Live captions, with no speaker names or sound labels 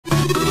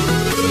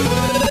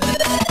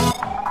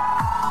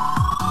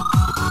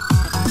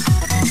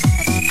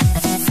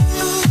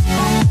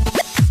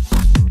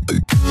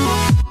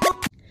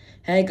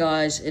Hey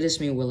guys, it is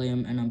me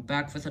William, and I'm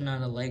back with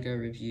another LEGO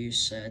review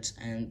set,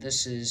 and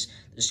this is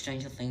the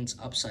Stranger Things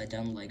Upside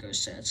Down LEGO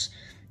sets.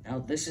 Now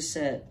this is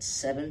set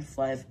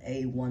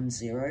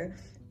 75A10,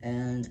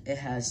 and it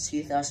has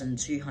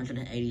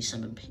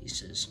 2,287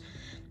 pieces.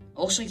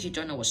 Also, if you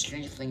don't know what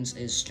Stranger Things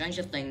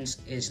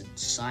is a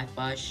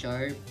sci-fi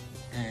show,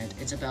 and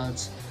it's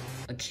about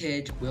a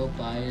kid, Will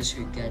Byers,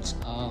 who gets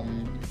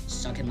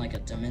stuck in like a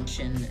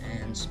dimension,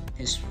 and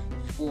his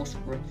four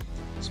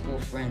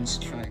friends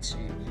try to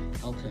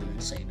help him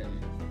and save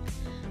him.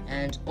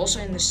 And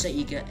also in this set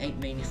you get 8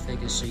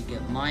 minifigures, so you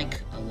get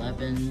Mike,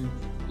 11,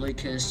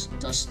 Lucas,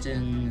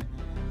 Dustin,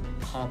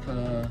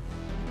 Harper,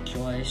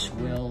 Joyce,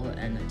 Will,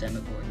 and the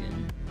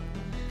Demogorgon.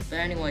 But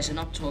anyways,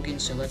 enough talking,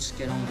 so let's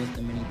get on with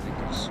the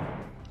minifigures.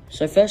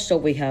 So first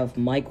up we have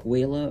Mike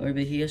Wheeler over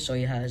here. So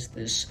he has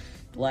this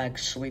black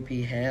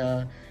sweepy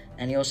hair,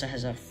 and he also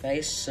has a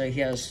face. So he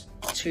has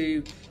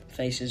two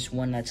faces,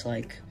 one that's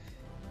like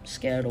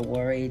scared or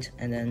worried,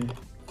 and then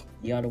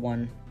the other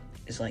one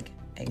is like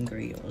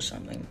angry or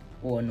something,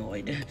 or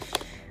annoyed.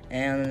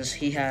 And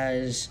he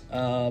has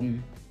a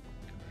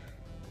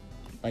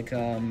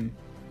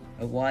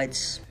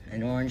white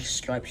and orange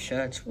striped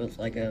shirt with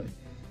like a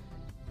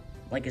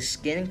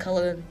skin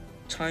color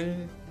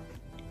tone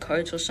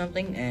coat or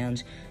something,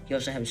 and he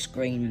also has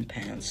green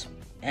pants,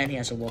 and he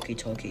has a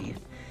walkie-talkie.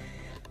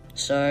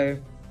 So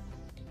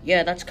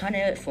yeah, that's kind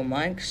of it for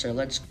Mike, so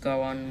let's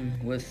go on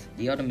with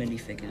the other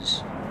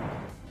minifigures.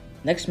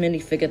 Next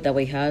minifigure that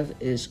we have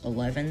is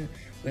 11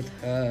 with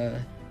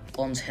her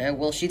blonde hair.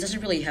 Well, she doesn't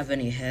really have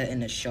any hair in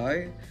the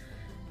show,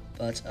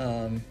 but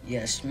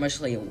yes,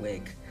 mostly a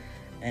wig.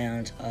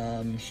 And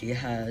she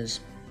has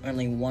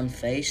only one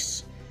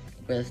face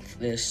with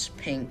this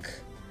pink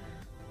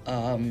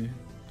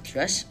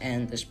dress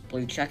and this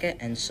blue jacket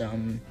and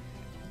some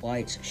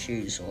white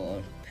shoes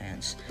or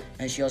pants.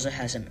 And she also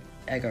has an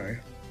Eggo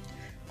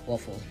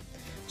waffle.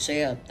 So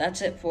yeah,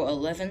 that's it for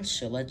 11,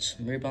 so let's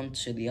move on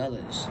to the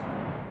others.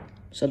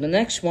 So the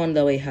next one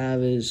that we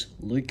have is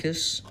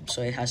Lucas.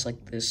 So he has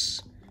like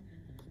this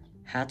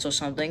hat or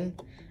something,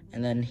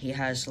 and then he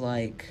has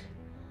like,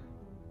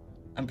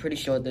 I'm pretty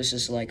sure this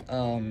is like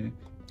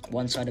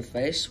one-sided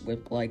face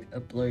with like a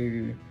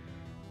blue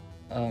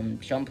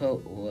jumper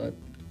or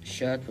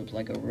shirt with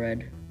like a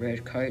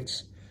red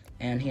coat,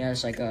 and he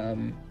has like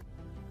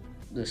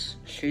this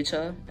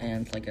shooter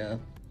and like a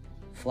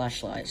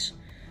flashlight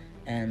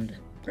and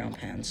brown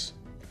pants.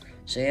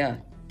 So yeah,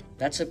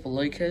 that's it for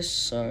Lucas,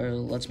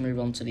 so let's move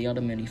on to the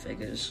other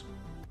minifigures.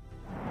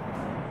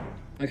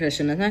 Okay,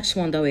 so the next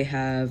one that we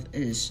have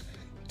is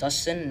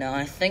Dustin. Now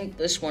I think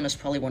this one is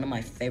probably one of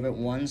my favorite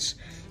ones.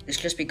 It's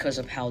just because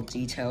of how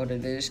detailed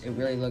it is. It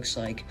really looks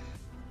like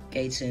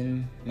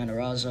Gaten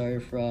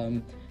Matarazzo,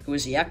 who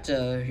is the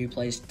actor who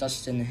plays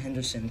Dustin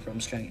Henderson from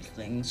Stranger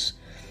Things.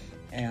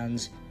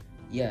 And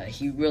yeah,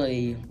 he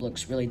really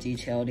looks really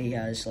detailed. He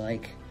has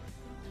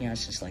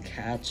this like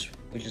hat,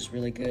 which is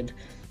really good.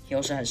 He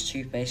also has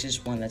two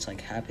faces, one that's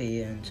like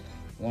happy and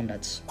one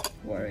that's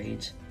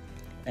worried.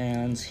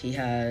 And he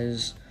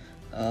has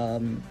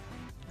a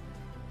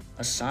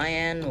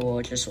cyan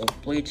or just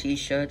blue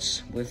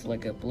t-shirts with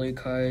like a blue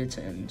coat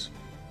and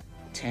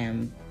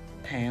tan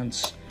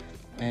pants.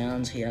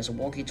 And he has a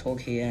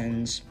walkie-talkie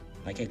and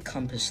like a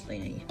compass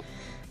thingy.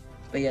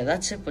 But yeah,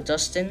 that's it for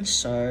Dustin,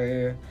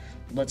 so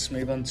let's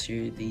move on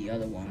to the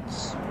other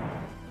ones.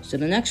 So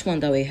the next one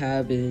that we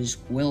have is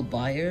Will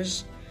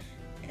Byers.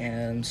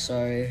 And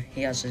so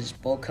he has his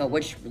bowl cut,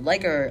 which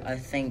LEGO, I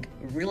think,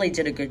 really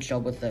did a good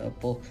job with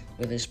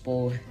his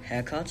bald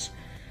haircuts.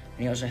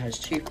 And he also has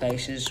two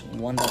faces,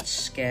 one that's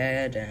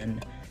scared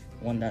and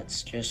one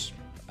that's just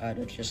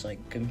either just like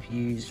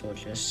confused or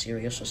just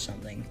serious or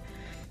something.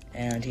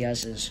 And he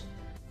has his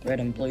red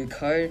and blue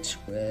coat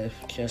with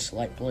just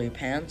light blue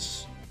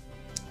pants.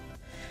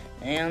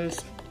 And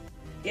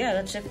yeah,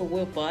 that's it for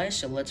Will Byers,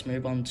 so let's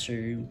move on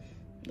to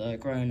the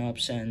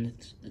grown-ups and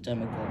the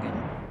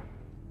Demogorgon.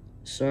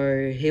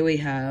 So here we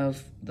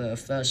have the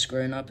first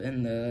grown-up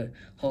in the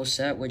whole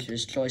set, which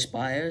is Joyce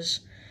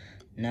Byers.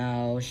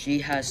 Now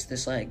she has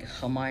this like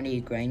Hermione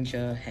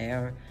Granger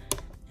hair,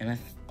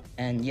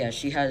 and yeah,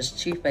 she has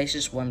two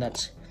faces, one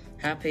that's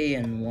happy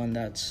and one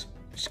that's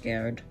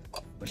scared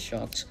or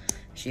shocked.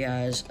 She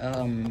has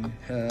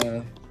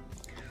her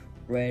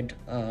red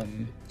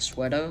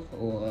sweater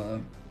or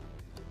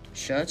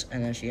shirt,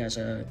 and then she has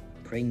a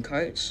green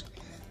coat.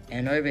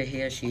 And over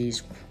here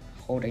she's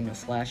holding a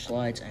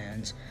flashlight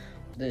and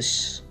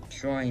this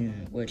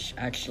drawing, which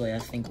actually I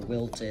think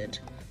Will did.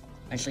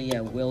 Actually,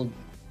 yeah, Will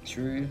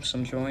drew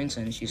some drawings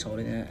and she's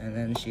holding it, and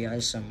then she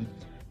has some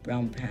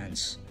brown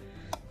pants.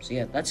 So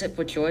yeah, that's it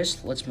for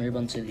Joyce. Let's move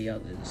on to the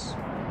others.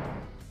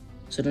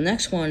 So the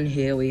next one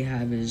here we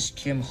have is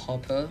Jim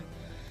Hopper,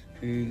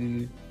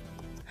 who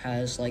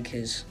has like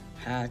his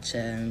hat,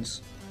 and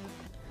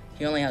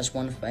he only has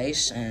one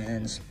face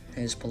and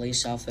his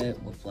police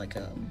outfit with like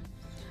a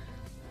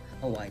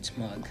white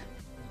mug.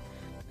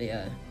 But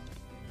yeah,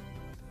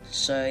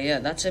 so yeah,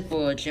 that's it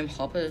for Jim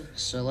Hopper,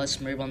 so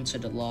let's move on to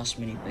the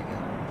last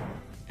minifigure.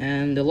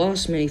 And the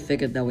last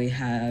minifigure that we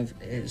have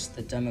is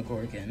the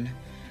Demogorgon.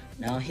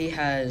 Now he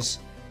has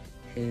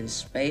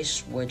his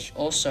base, which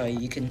also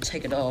you can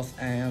take it off,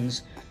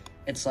 and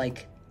it's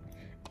like,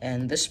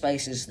 and this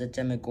space is the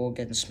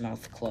Demogorgon's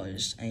mouth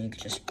closed, and you can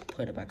just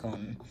put it back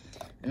on.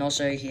 And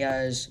also he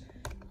has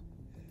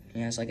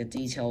like a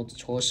detailed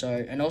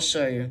torso, and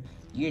also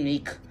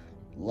unique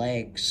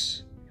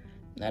legs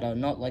that are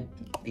not like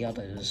the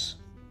others,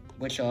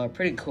 which are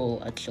pretty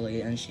cool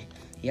actually. And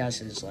he has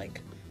his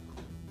like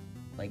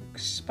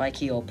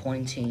spiky or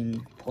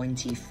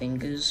pointy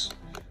fingers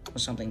or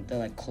something. They're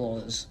like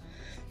claws.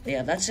 But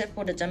yeah, that's it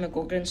for the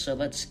Demogorgon, so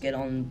let's get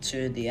on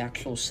to the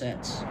actual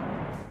sets.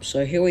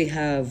 So here we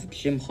have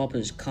Jim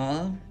Hopper's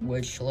car,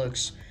 which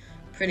looks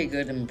pretty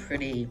good and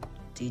pretty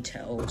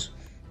detailed,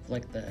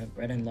 like the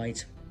red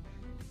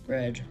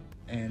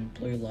and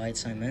blue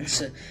lights I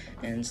meant,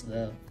 and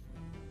the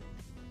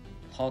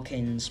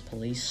Hawkins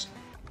police.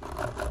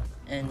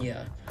 And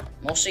yeah,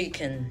 also you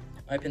can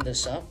open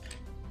this up,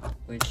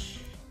 which,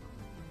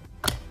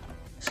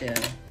 so yeah,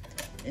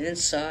 and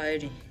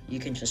inside you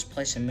can just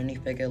place a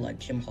minifigure like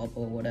Jim Hopper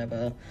or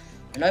whatever.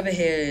 And over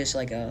here is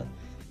like a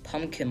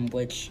pumpkin,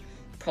 which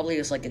probably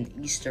is like an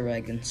Easter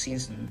egg in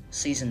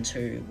season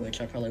 2,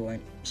 which I probably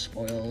won't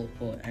spoil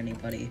for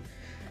anybody.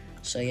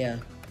 So yeah,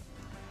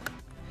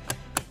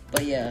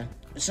 but yeah,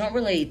 it's not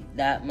really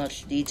that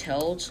much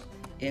detailed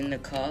in the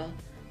car.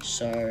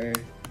 So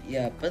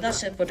yeah, but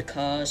that's it for the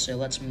car. So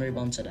let's move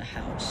on to the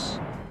house.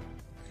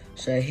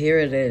 So here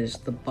it is,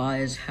 the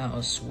buyer's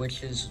house,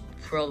 which is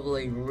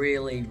probably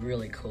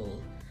really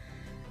cool.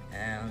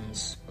 And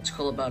what's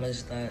cool about it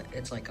is that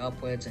it's like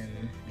upwards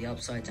and the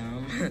upside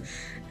down.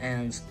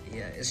 And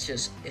yeah, it's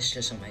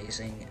just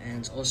amazing.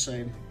 And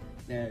also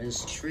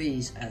there's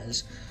trees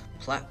as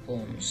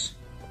platforms.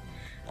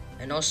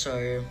 And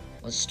also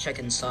let's check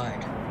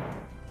inside.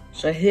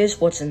 So here's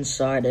what's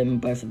inside in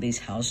both of these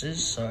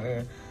houses.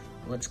 So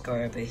let's go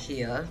over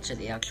here to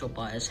the actual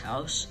buyer's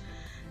house.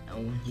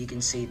 And you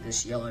can see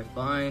this yellow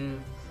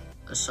foam,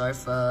 a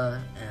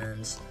sofa,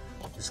 and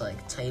this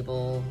like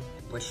table,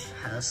 which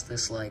has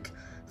this like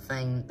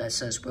thing that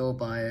says Will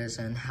Byers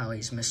and how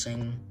he's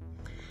missing.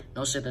 And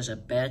also there's a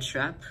bear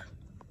trap.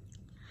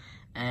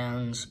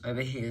 And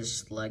over here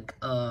is like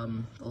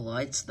the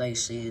lights they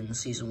see in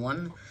season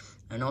 1.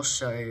 And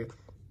also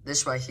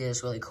this right here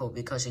is really cool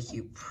because if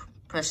you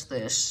press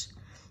this,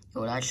 it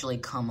would actually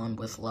come on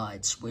with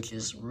lights, which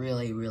is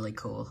really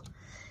cool.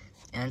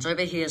 And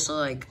over here is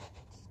like,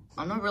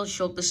 I'm not really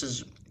sure if this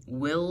is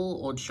Will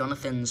or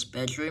Jonathan's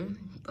bedroom,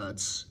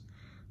 but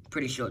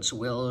pretty sure it's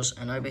Will's.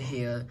 And over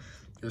here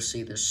you'll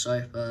see the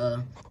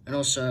sofa and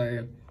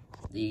also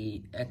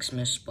the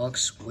Xmas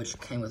box, which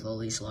came with all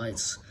these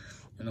lights,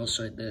 and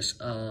also this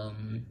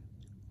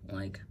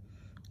like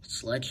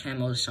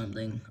sledgehammer or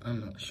something,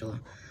 I'm not sure.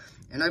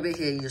 And over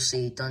here you'll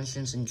see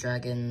Dungeons and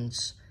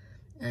Dragons,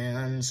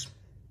 and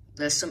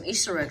there's some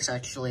Easter eggs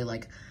actually.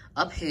 Like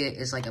up here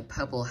is like a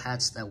purple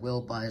hat that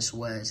Will Byers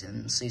wears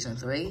in season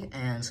 3,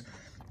 and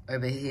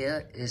over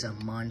here is the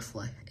mind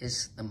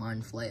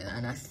flayer,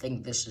 and I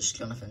think this is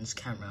Jonathan's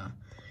camera.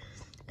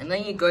 And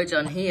then you go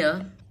down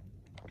here,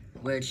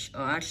 which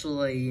I'll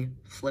actually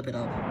flip it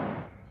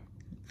up.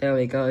 There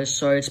we go.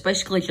 So it's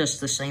basically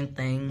just the same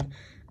thing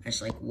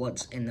as like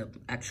what's in the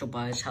actual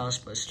buyer's house,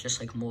 but it's just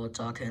like more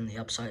darker in the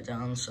upside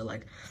down. So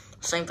like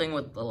same thing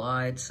with the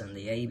lights and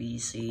the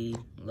ABC,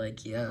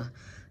 like yeah.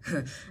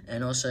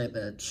 And also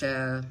the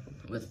chair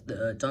with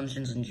the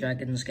Dungeons and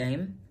Dragons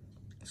game.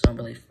 It's not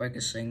really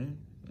focusing,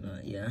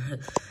 yeah.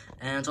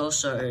 And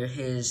also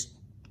his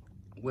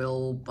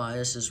Will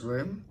Byers'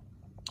 room.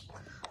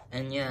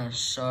 And yeah,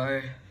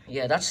 so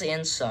yeah, that's the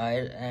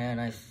inside,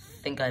 and I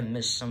think I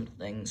missed some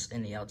things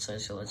in the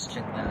outside, so let's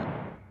check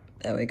that.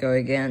 There we go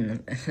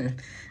again.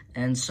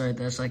 And so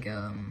there's like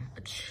a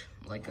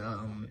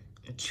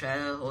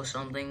chair or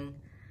something,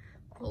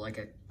 or like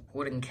a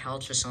wooden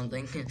couch or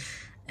something.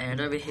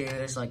 And over here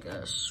is like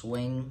a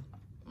swing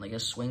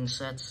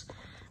set.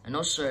 And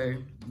also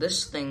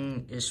this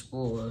thing is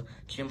for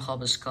Jim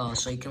Hopper's car,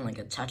 so you can like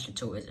attach it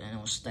to it and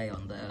it'll stay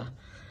on there.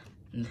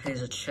 And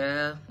here's a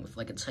chair with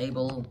like a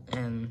table,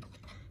 and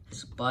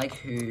his bike,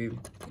 who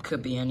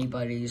could be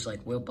anybody's,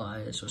 like Will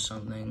Byers or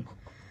something.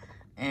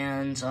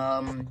 And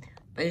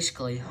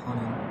basically, hold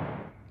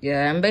on.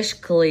 Yeah, and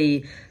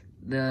basically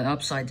the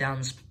upside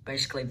down's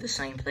basically the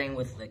same thing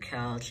with the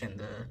couch and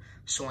the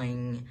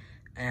swing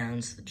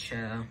and the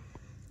chair.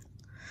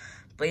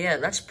 But yeah,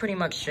 that's pretty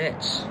much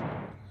it.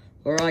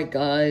 Alright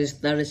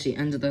guys, that is the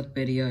end of the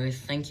video.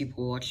 Thank you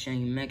for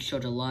watching. Make sure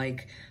to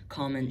like,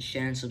 comment,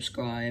 share, and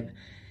subscribe.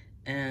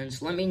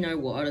 And let me know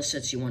what other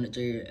sets you want to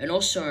do. And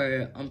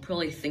also, I'm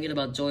probably thinking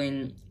about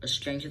doing a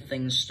Stranger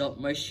Things stop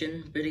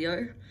motion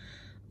video.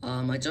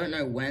 I don't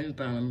know when,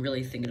 but I'm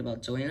really thinking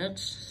about doing it.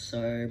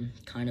 So,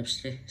 kind of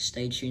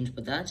stay tuned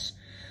for that.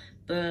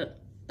 But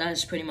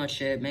that's pretty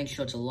much it. Make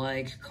sure to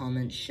like,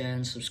 comment, share,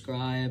 and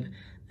subscribe.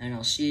 And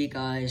I'll see you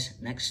guys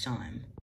next time.